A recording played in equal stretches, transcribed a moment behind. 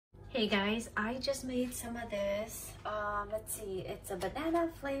Hey guys, I just made some of this. Let's see, it's a banana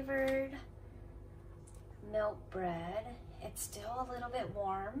flavored milk bread. It's still a little bit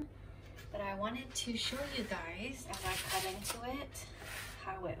warm, but I wanted to show you guys as I cut into it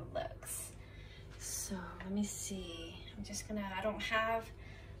how it looks. So let me see. I don't have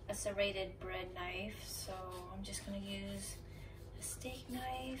a serrated bread knife, so I'm just gonna use a steak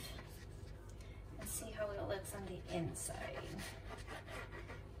knife and see how it looks on the inside.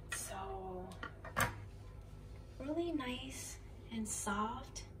 So really nice and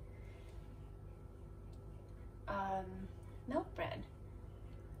soft milk bread.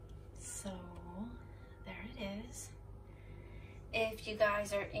 So there it is. If you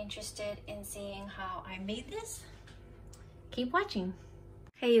guys are interested in seeing how I made this, keep watching.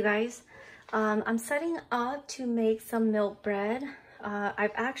 Hey you guys, I'm setting up to make some milk bread.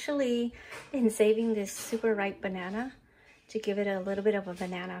 I've actually been saving this super ripe banana to give it a little bit of a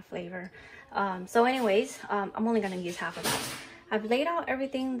banana flavor. So anyways, I'm only gonna use half of that. I've laid out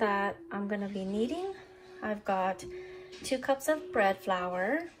everything that I'm gonna be needing. I've got 2 cups of bread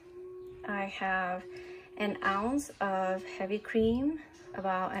flour. I have an ounce of heavy cream,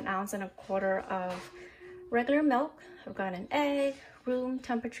 about 1.25 ounces of regular milk. I've got an egg, room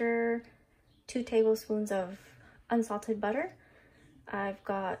temperature, 2 tablespoons of unsalted butter. I've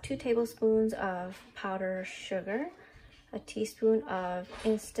got 2 tablespoons of powdered sugar, a teaspoon of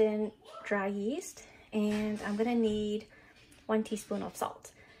instant dry yeast, and I'm gonna need 1 teaspoon of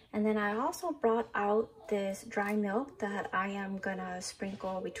salt. And then I also brought out this dry milk that I am gonna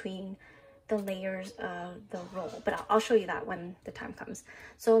sprinkle between the layers of the roll, but I'll show you that when the time comes.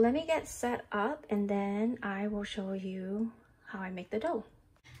 So let me get set up and then I will show you how I make the dough.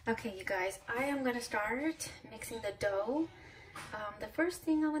 Okay, you guys, I am gonna start mixing the dough. The first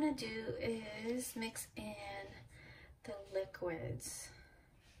thing I'm gonna do is mix in the liquids.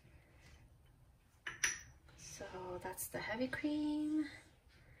 So that's the heavy cream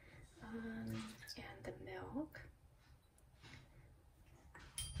and the milk.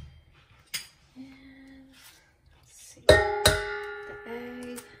 And let's see, the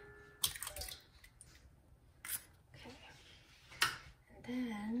egg.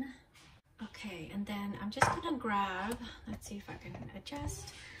 And then I'm just gonna grab, let's see if I can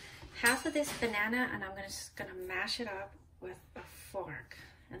adjust, half of this banana, and I'm just gonna mash it up with a fork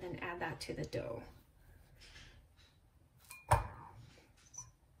and then add that to the dough.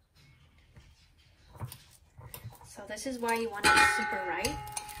 So this is why you want it super ripe,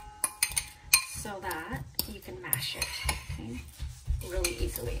 so that you can mash it, okay, really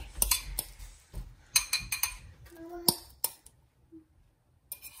easily.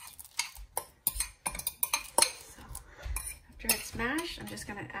 So after it's mashed, I'm just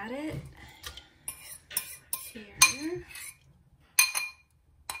gonna add it here.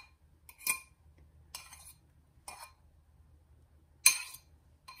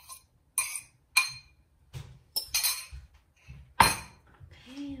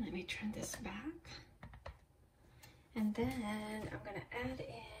 Turn this back, and then I'm gonna add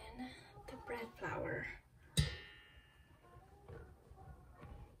in the bread flour.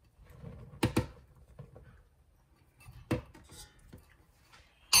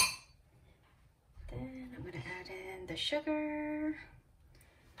 Then I'm gonna add in the sugar,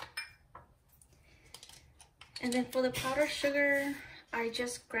 and then for the powdered sugar, I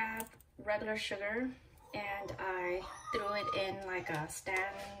just grab regular sugar and I threw it in like a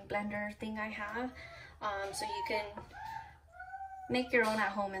stand blender thing I have, so you can make your own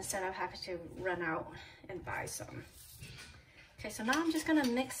at home instead of having to run out and buy some. Okay, so now I'm just gonna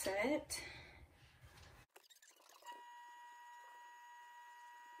mix it.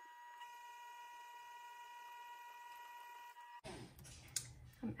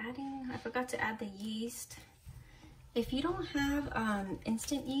 I forgot to add the yeast. If you don't have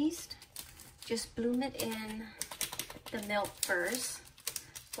instant yeast, just bloom it in the milk first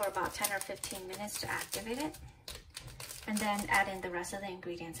for about 10 or 15 minutes to activate it, and then add in the rest of the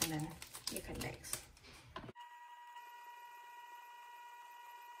ingredients, and then you can mix.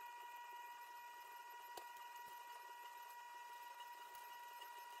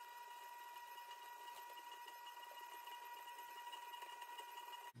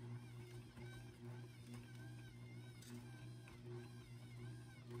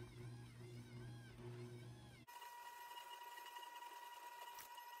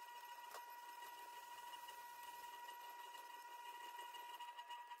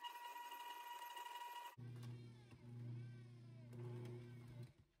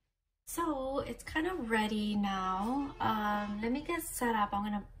 So it's kind of ready now. Let me get set up. I'm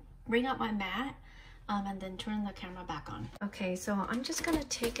gonna bring up my mat. and then turn the camera back on. Okay, so I'm just gonna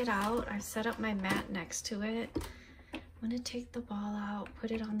take it out. I set up my mat next to it. I'm gonna take the ball out,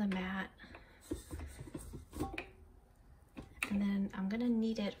 put it on the mat, and then I'm gonna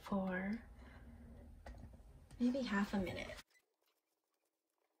knead it for maybe half a minute.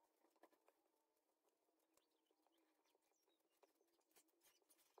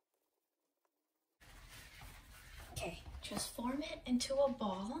 Okay, just form it into a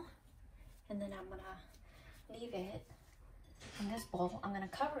ball, and then I'm gonna leave it in this bowl. I'm gonna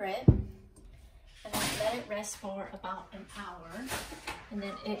cover it and then let it rest for about an hour, and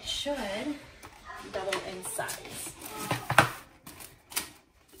then it should double in size.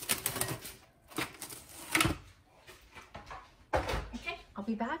 Okay, I'll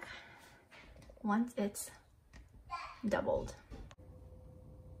be back once it's doubled.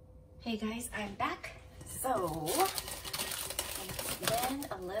 Hey guys, I'm back. So it's been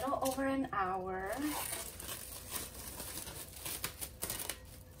a little over an hour.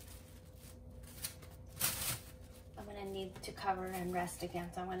 I'm gonna need to cover and rest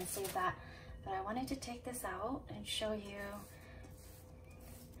again, so I'm gonna save that. But I wanted to take this out and show you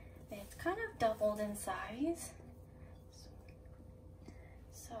it's kind of doubled in size.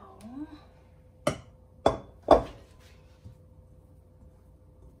 So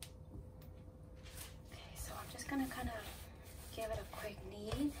gonna kind of give it a quick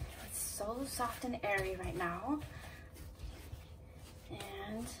knead. It's so soft and airy right now,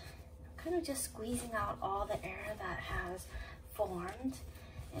 and I'm kind of just squeezing out all the air that has formed,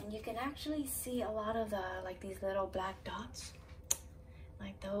 and you can actually see a lot of the these little black dots,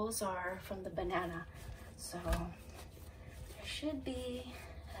 like those are from the banana. So there should be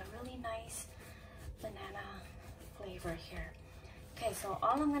a really nice banana flavor here. Okay, so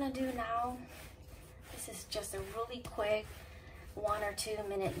all I'm gonna do now, this is just a really quick 1 or 2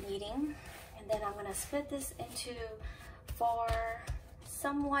 minute kneading, and then I'm gonna split this into 4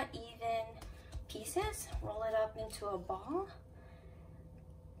 somewhat even pieces, roll it up into a ball,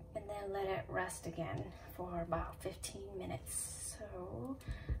 and then let it rest again for about 15 minutes. So,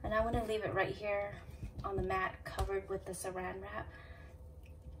 and I want to leave it right here on the mat covered with the saran wrap.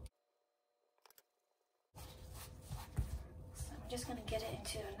 So I'm just gonna get it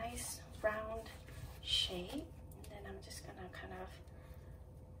into a nice round shape, and then I'm just gonna kind of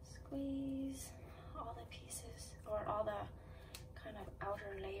squeeze all the pieces, or all the kind of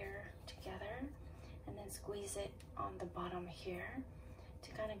outer layer together, and then squeeze it on the bottom here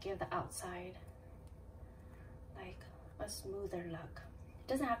to kind of give the outside like a smoother look. It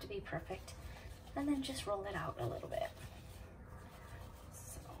doesn't have to be perfect, and then just roll it out a little bit.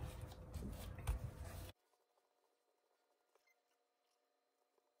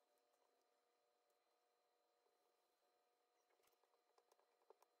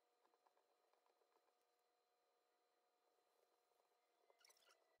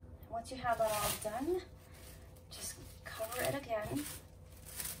 Once you have that all done, just cover it again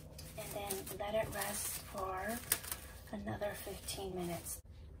and then let it rest for another 15 minutes.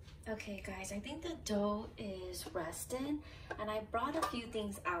 Okay guys, I think the dough is rested, and I brought a few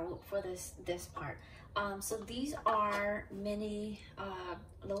things out for this part. So these are mini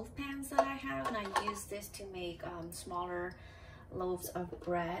loaf pans that I have, and I use this to make smaller loaves of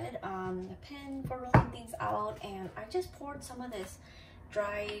bread. A pan for rolling things out, and I just poured some of this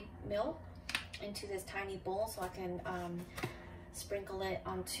dried milk into this tiny bowl so I can sprinkle it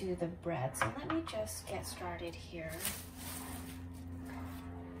onto the bread. So let me just get started here.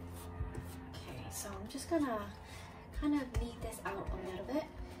 Okay, so I'm just gonna kind of knead this out a little bit,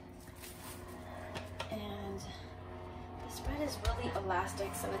 and this bread is really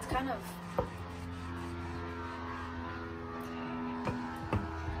elastic, so it's kind of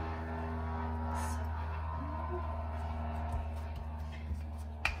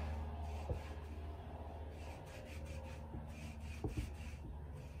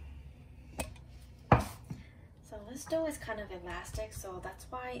this dough is kind of elastic, so that's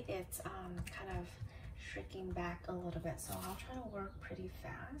why it's kind of shrinking back a little bit. So I'll try to work pretty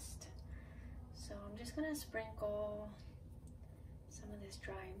fast. So I'm just gonna sprinkle some of this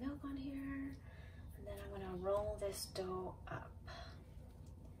dry milk on here, and then I'm gonna roll this dough up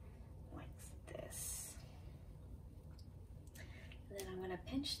like this. And then I'm gonna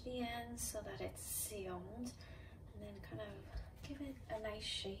pinch the ends so that it's sealed, and then kind of give it a nice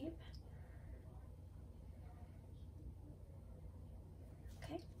shape.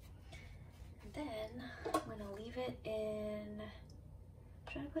 Then I'm gonna leave it in,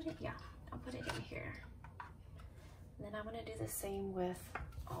 should I put it? Yeah, I'll put it in here. And then I'm gonna do the same with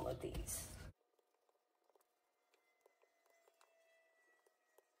all of these.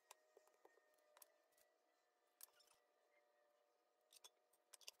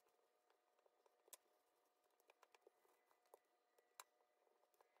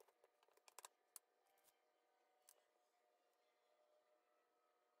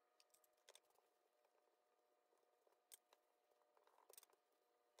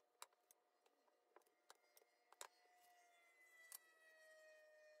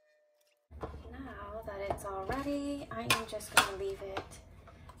 that's all ready, I am just gonna leave it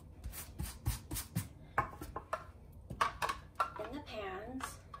in the pans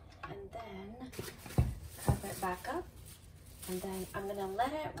and then cover it back up. And then I'm gonna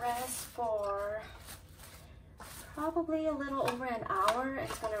let it rest for probably a little over an hour.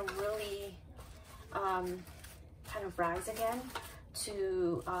 It's gonna really kind of rise again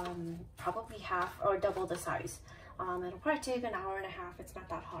to probably half or double the size. It'll probably take an hour and a half. It's not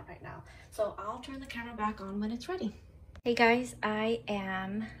that hot right now. So I'll turn the camera back on when it's ready. Hey guys, I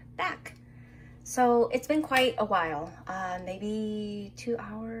am back. So it's been quite a while, maybe 2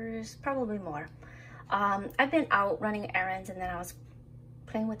 hours, probably more. I've been out running errands and then I was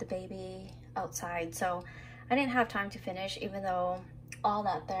playing with the baby outside. So I didn't have time to finish, even though all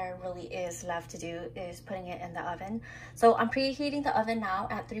that there really is left to do is putting it in the oven. So I'm preheating the oven now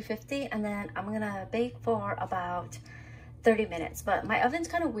at 350 and then I'm gonna bake for about 30 minutes. But my oven's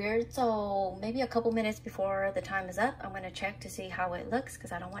kind of weird, so maybe a couple minutes before the time is up, I'm gonna check to see how it looks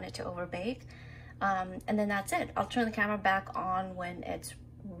because I don't want it to over bake. And then that's it. I'll turn the camera back on when it's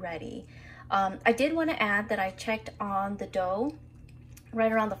ready. I did want to add that I checked on the dough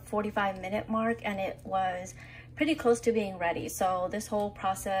right around the 45-minute mark and it was pretty close to being ready. So this whole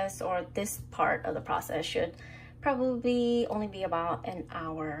process, or this part of the process, should probably only be about an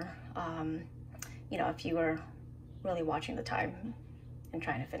hour, you know, if you were really watching the time and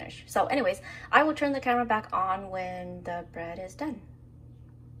trying to finish. So anyways, I will turn the camera back on when the bread is done.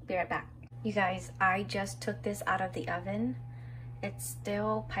 Be right back. You guys, I just took this out of the oven. It's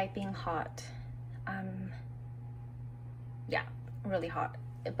still piping hot. Yeah, really hot,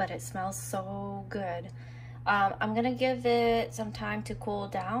 but it smells so good. I'm gonna give it some time to cool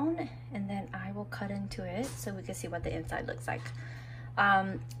down and then I will cut into it so we can see what the inside looks like.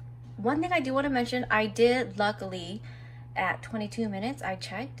 One thing I do want to mention, I did luckily at 22 minutes, I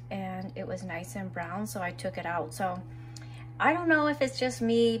checked and it was nice and brown, so I took it out. So I don't know if it's just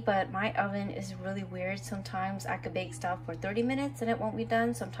me, but my oven is really weird. Sometimes I could bake stuff for 30 minutes and it won't be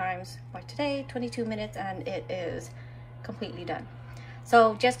done. Sometimes, like today, 22 minutes and it is completely done.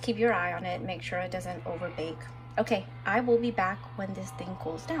 So just keep your eye on it, make sure it doesn't overbake. Okay, I will be back when this thing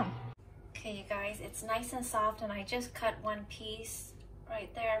cools down. Okay, you guys, it's nice and soft and I just cut one piece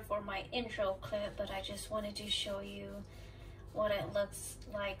right there for my intro clip, but I just wanted to show you what it looks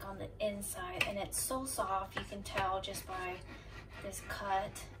like on the inside. And it's so soft, you can tell just by this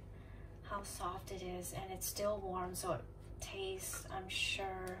cut how soft it is, and it's still warm, so it tastes, I'm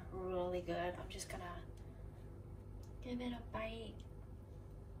sure, really good. I'm just gonna give it a bite.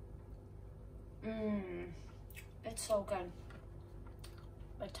 It's so good.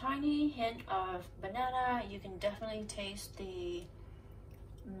 A tiny hint of banana. You can definitely taste the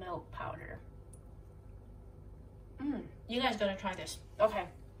milk powder. You guys gotta try this. Okay,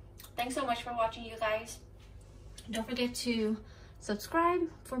 thanks so much for watching, you guys. Don't forget to subscribe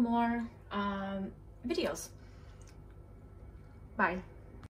for more videos. Bye.